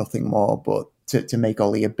racist and nothing more. But to make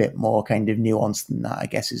Ollie a bit more kind of nuanced than that, I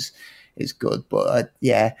guess is good. But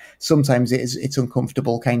yeah, sometimes it's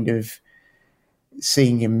uncomfortable kind of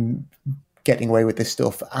seeing him getting away with this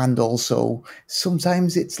stuff, and also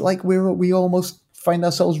sometimes it's like we almost find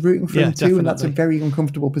ourselves rooting for him too, definitely. And that's a very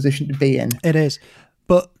uncomfortable position to be in. It is.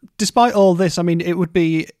 But despite all this, I mean, it would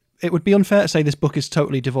be unfair to say this book is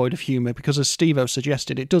totally devoid of humour, because as Steve-O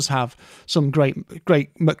suggested, it does have some great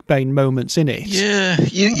McBain moments in it. Yeah,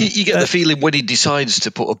 you get the feeling when he decides to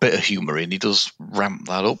put a bit of humour in, he does ramp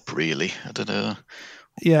that up, really. I don't know.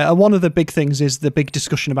 Yeah, and one of the big things is the big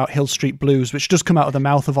discussion about Hill Street Blues, which does come out of the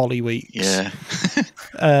mouth of Ollie Weeks. Yeah.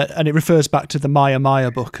 And it refers back to the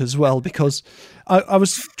Maya book as well, because I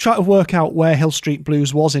was trying to work out where Hill Street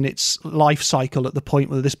Blues was in its life cycle at the point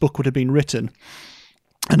where this book would have been written.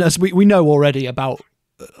 And as we know already about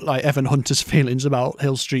Evan Hunter's feelings about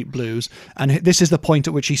Hill Street Blues, and this is the point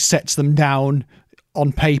at which he sets them down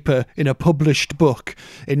on paper in a published book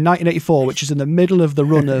in 1984, which is in the middle of the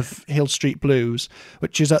run of Hill Street Blues,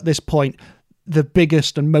 which is at this point the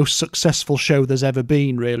biggest and most successful show there's ever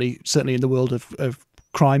been, really, certainly in the world of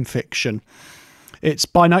crime fiction. It's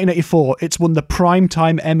by 1984, it's won the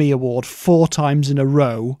Primetime Emmy Award 4 times in a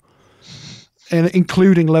row,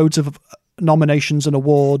 including loads of nominations and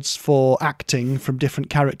awards for acting from different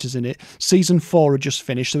characters in it. Season 4 had just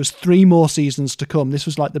finished. There was 3 more seasons to come. This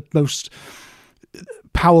was like the most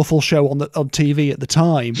powerful show on TV at the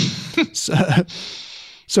time.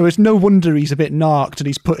 So it's no wonder he's a bit narked, and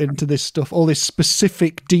he's put into this stuff all this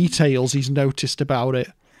specific details he's noticed about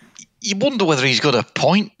it. You wonder whether he's got a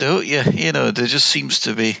point, don't you? There just seems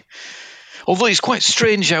to be. Although it's quite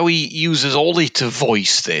strange how he uses Ollie to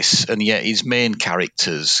voice this, and yet his main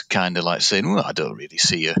character's kind of like saying, well, I don't really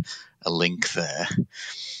see a link there.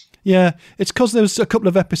 Yeah, it's because there was a couple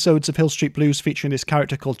of episodes of Hill Street Blues featuring this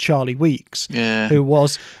character called Charlie Weeks, who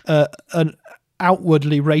was an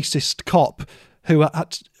outwardly racist cop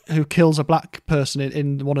who kills a black person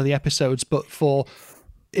in one of the episodes, but for,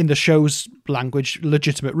 in the show's language,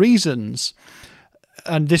 legitimate reasons.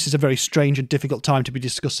 And this is a very strange and difficult time to be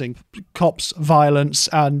discussing cops, violence,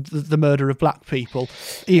 and the murder of black people,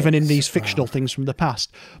 even in these fictional things from the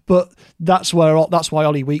past. But that's why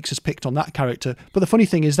Ollie Weeks has picked on that character. But the funny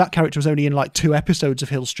thing is that character was only in like 2 episodes of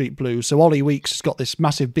Hill Street Blues, so Ollie Weeks has got this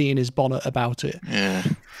massive bee in his bonnet about it. Yeah.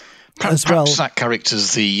 Perhaps that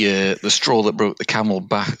character's the straw that broke the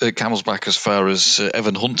camel's back as far as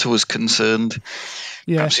Evan Hunter was concerned.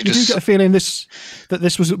 Yeah, you do get a feeling that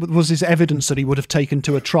this was his evidence that he would have taken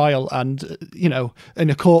to a trial and, in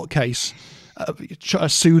a court case,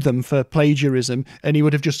 sue them for plagiarism, and he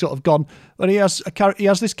would have just sort of gone, well, he has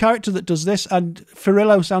this character that does this, and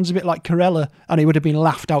Ferrillo sounds a bit like Corella, and he would have been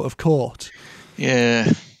laughed out of court.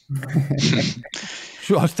 Yeah.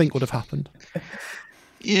 What I think would have happened.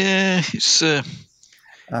 Yeah, it's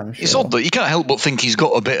odd that you can't help but think he's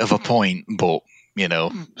got a bit of a point, but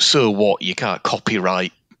so what? You can't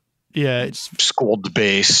copyright. Yeah, it's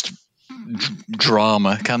squad-based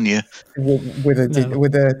drama, can you? With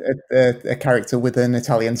a character with an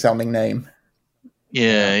Italian-sounding name.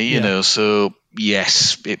 Yeah, so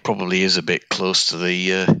yes, it probably is a bit close to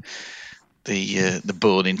the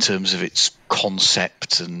bone in terms of its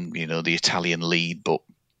concept and the Italian lead, but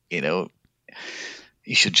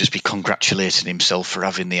he should just be congratulating himself for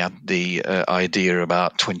having the idea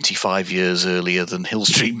about 25 years earlier than Hill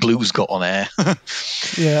Street Blues got on air.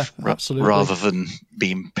 Yeah, absolutely. Rather than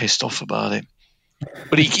being pissed off about it.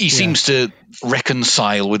 But he seems to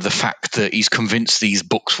reconcile with the fact that he's convinced these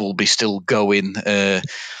books will be still going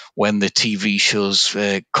when the TV show's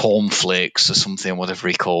Cornflakes or something, whatever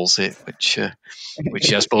he calls it, which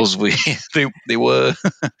I suppose they were.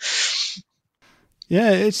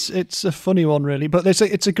 Yeah, it's a funny one, really, but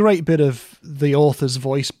it's a great bit of the author's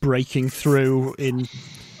voice breaking through in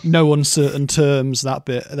no uncertain terms. That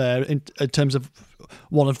bit there, in terms of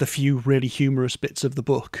one of the few really humorous bits of the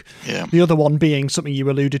book. Yeah. The other one being something you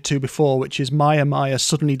alluded to before, which is Maya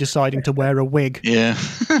suddenly deciding to wear a wig. Yeah.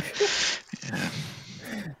 Yeah.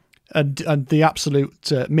 And the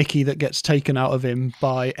absolute Mickey that gets taken out of him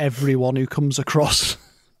by everyone who comes across.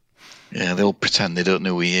 Yeah, they all pretend they don't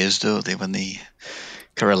know who he is, don't they? When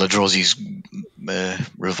Corella draws his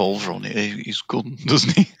revolver on it, his gun,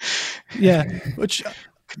 doesn't he? Yeah. Which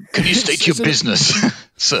can you state your business,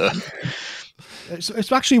 sir?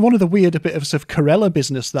 It's actually one of the weirder bits of Corella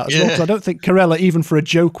business, that as well, because I don't think Corella, even for a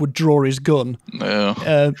joke, would draw his gun.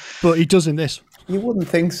 No. But he does in this. You wouldn't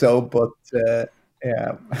think so, but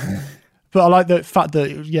yeah. But I like the fact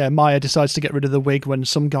that, Maya decides to get rid of the wig when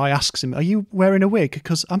some guy asks him, are you wearing a wig?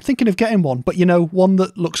 Because I'm thinking of getting one, but, one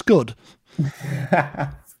that looks good.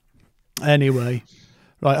 Anyway,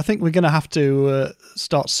 right, I think we're going to have to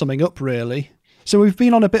start summing up, really. So we've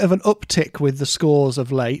been on a bit of an uptick with the scores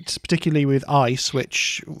of late, particularly with Ice,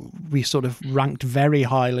 which we sort of ranked very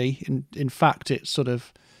highly. In fact,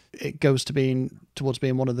 it goes towards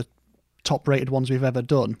being one of the top-rated ones we've ever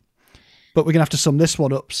done. But we're going to have to sum this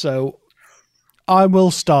one up, so I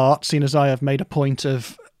will start, seeing as I have made a point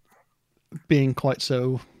of being quite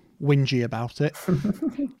so whingy about it.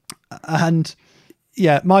 And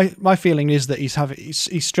my feeling is that he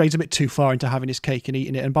strays a bit too far into having his cake and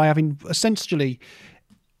eating it, and by having essentially,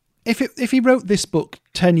 if he wrote this book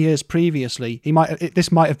 10 years previously,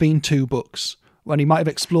 this might have been 2 books when he might have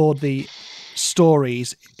explored the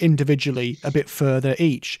stories individually a bit further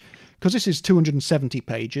each. Because this is 270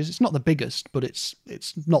 pages. It's not the biggest, but it's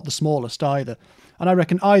not the smallest either. And I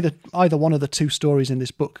reckon either one of the 2 stories in this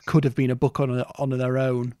book could have been a book on their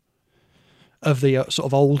own, of the sort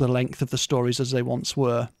of older length of the stories as they once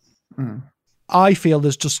were. Mm. I feel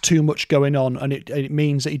there's just too much going on, and it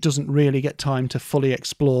means that he doesn't really get time to fully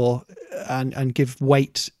explore and give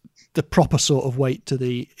the proper sort of weight to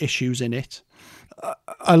the issues in it.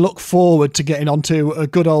 I look forward to getting onto a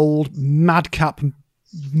good old madcap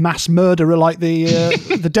mass murderer like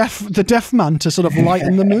the deaf man to sort of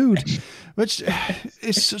lighten the mood, which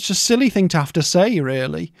is such a silly thing to have to say,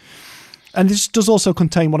 really. And this does also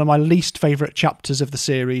contain one of my least favourite chapters of the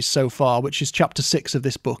series so far, which is chapter 6 of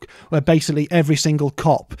this book, where basically every single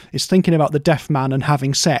cop is thinking about the deaf man and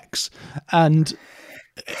having sex, and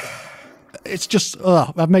it's just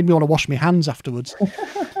that made me want to wash my hands afterwards.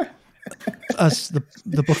 As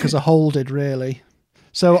the book as a whole did, really.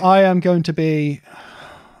 So I am going to be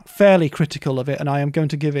fairly critical of it, and I'm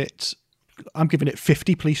giving it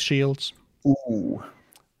 50 police shields. Ooh.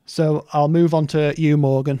 So I'll move on to you,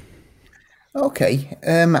 Morgan. Okay.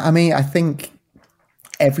 I mean, I think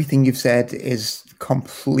everything you've said is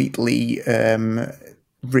completely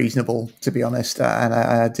reasonable, to be honest, and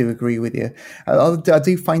I do agree with you. I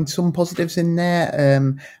do find some positives in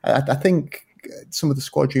there. I think some of the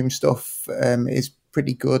Squadroom stuff is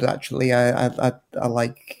pretty good, actually. I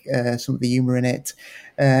like some of the humour in it.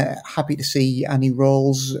 Happy to see Annie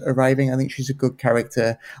Rolls arriving. I think she's a good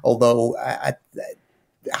character, although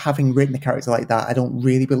having written a character like that, I don't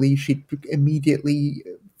really believe she'd immediately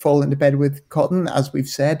fall into bed with Cotton, as we've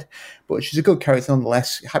said. But she's a good character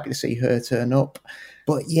nonetheless. Happy to see her turn up.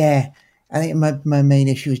 But yeah, I think my main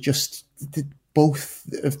issue is just both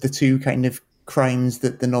of the two kind of crimes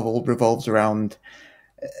that the novel revolves around,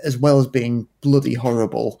 as well as being bloody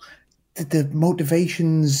horrible. The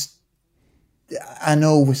motivations, I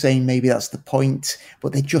know we're saying maybe that's the point,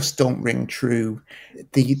 but they just don't ring true.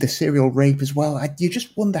 The serial rape as well, you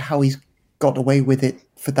just wonder how he's got away with it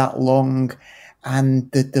for that long, and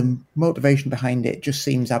the motivation behind it just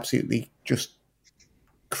seems absolutely just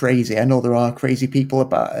crazy. I know there are crazy people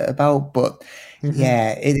about, but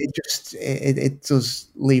yeah, it does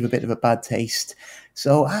leave a bit of a bad taste.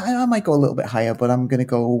 So I might go a little bit higher, but I'm going to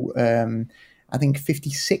go, I think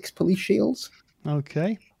 56 police shields.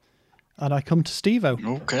 Okay. And I come to Steve-O.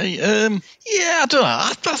 Okay. Yeah, I don't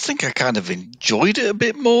know. I think I kind of enjoyed it a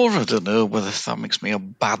bit more. I don't know whether that makes me a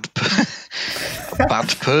bad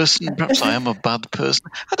person. Perhaps I am a bad person.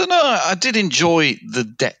 I don't know. I did enjoy the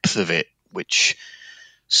depth of it, which,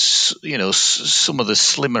 you know, some of the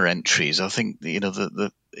slimmer entries, I think, you know,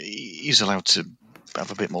 he's allowed to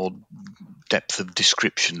have a bit more depth of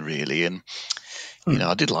description, really. And, you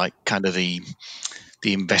know, I did like kind of the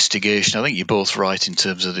investigation. I think you're both right in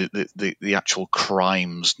terms of the actual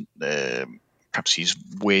crimes. Perhaps he's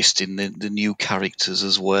wasting the new characters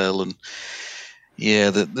as well, and yeah,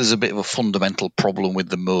 there's a bit of a fundamental problem with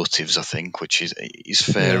the motives, I think, which is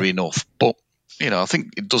fair enough. But you know, I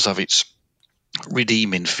think it does have its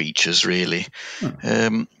redeeming features, really. Yeah,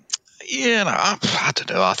 no, I don't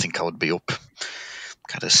know. I think I would be up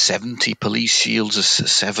kind of 70 police shields, a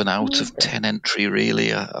 7 out of 10 entry,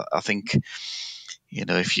 really. I think, you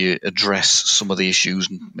know, if you address some of the issues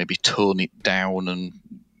and maybe tone it down, and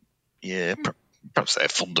yeah, perhaps they're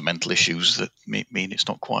fundamental issues that mean it's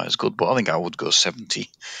not quite as good, but I think I would go 70.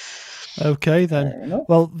 Okay, then.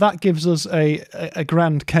 Well, that gives us a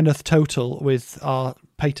grand Kenneth total with our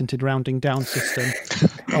patented rounding down system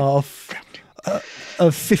of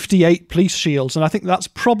 58 police shields, and I think that's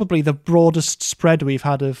probably the broadest spread we've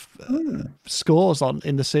had of scores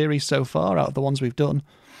in the series so far out of the ones we've done.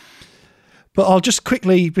 But I'll just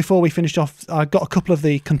quickly, before we finish off, I got a couple of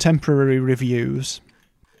the contemporary reviews.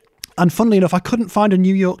 And funnily enough, I couldn't find a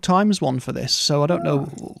New York Times one for this, so I don't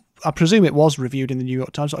know. I presume it was reviewed in the New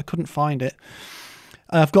York Times, but I couldn't find it.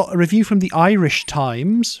 I've got a review from the Irish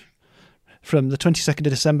Times from the 22nd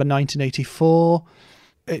of December 1984.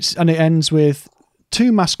 And it ends with,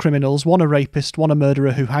 2 mass criminals, one a rapist, one a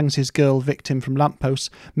murderer who hangs his girl victim from lampposts,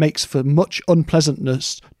 makes for much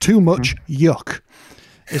unpleasantness, too much yuck,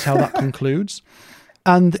 is how that concludes.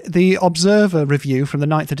 And the Observer review from the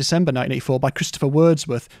 9th of December 1984 by Christopher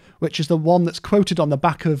Wordsworth, which is the one that's quoted on the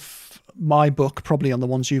back of my book, probably on the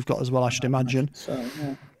ones you've got as well, I should imagine.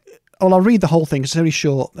 Well, I'll read the whole thing. It's very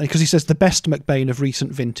short, because he says, the best McBain of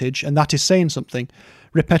recent vintage, and that is saying something.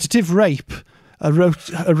 Repetitive rape, a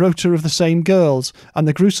rota of the same girls, and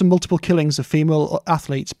the gruesome multiple killings of female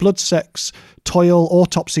athletes, blood, sex, toil,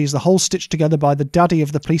 autopsies, the whole stitched together by the daddy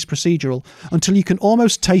of the police procedural, until you can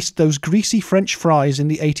almost taste those greasy French fries in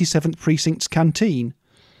the 87th Precinct's canteen.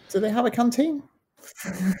 Do they have a canteen?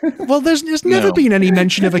 Well, there's never been any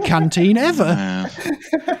mention of a canteen, ever. I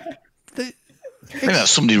think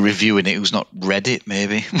that's somebody reviewing it who's not read it,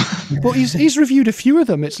 maybe. But he's reviewed a few of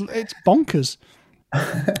them. It's bonkers.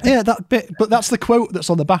 Yeah, that bit, but that's the quote that's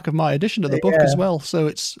on the back of my edition of the book as well. So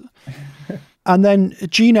it's, and then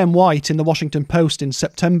Jean M. White in the Washington Post in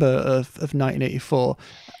September of 1984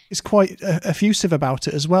 is quite effusive about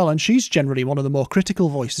it as well, and she's generally one of the more critical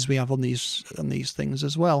voices we have on these things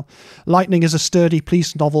as well. Lightning is a sturdy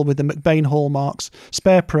police novel with the McBain hallmarks: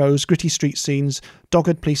 spare prose, gritty street scenes,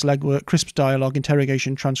 dogged police legwork, crisp dialogue,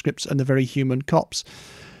 interrogation transcripts, and the very human cops.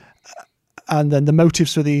 And then the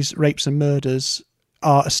motives for these rapes and murders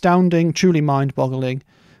are astounding, truly mind-boggling.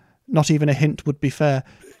 Not even a hint would be fair.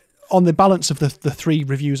 On the balance of the 3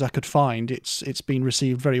 reviews I could find, it's been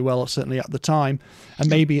received very well, certainly at the time. And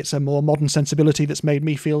maybe it's a more modern sensibility that's made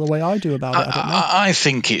me feel the way I do about it. I don't know. I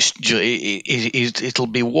think it'll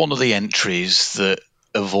be one of the entries that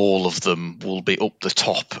of all of them will be up the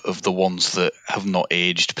top of the ones that have not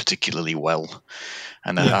aged particularly well.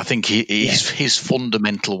 And I think his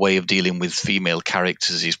fundamental way of dealing with female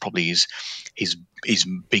characters is probably his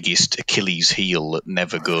biggest Achilles heel that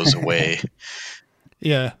never goes away.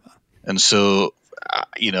 Yeah. And so,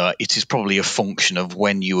 it is probably a function of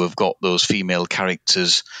when you have got those female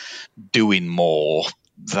characters doing more,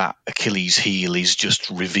 that Achilles heel is just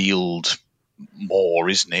revealed more,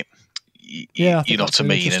 isn't it? Yeah, you know what I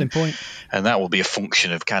mean? Interesting point. And that will be a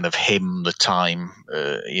function of kind of him, the time,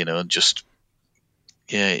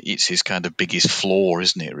 it's his kind of biggest flaw,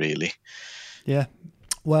 isn't it, really? Yeah.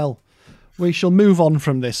 Well, we shall move on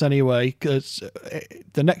from this anyway, because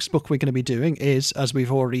the next book we're going to be doing is, as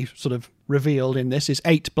we've already sort of revealed in this, is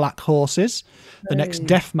 8 Black Horses, the next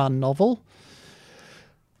Deathman novel.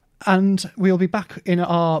 And we'll be back in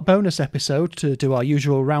our bonus episode to do our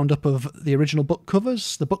usual roundup of the original book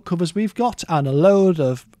covers, the book covers we've got, and a load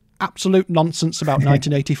of absolute nonsense about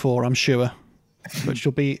 1984, I'm sure, which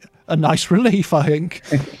will be a nice relief, I think.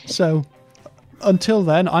 So until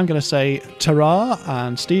then, I'm going to say ta-ra,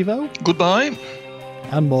 and Steve-O. Goodbye.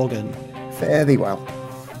 And Morgan. Fare thee well.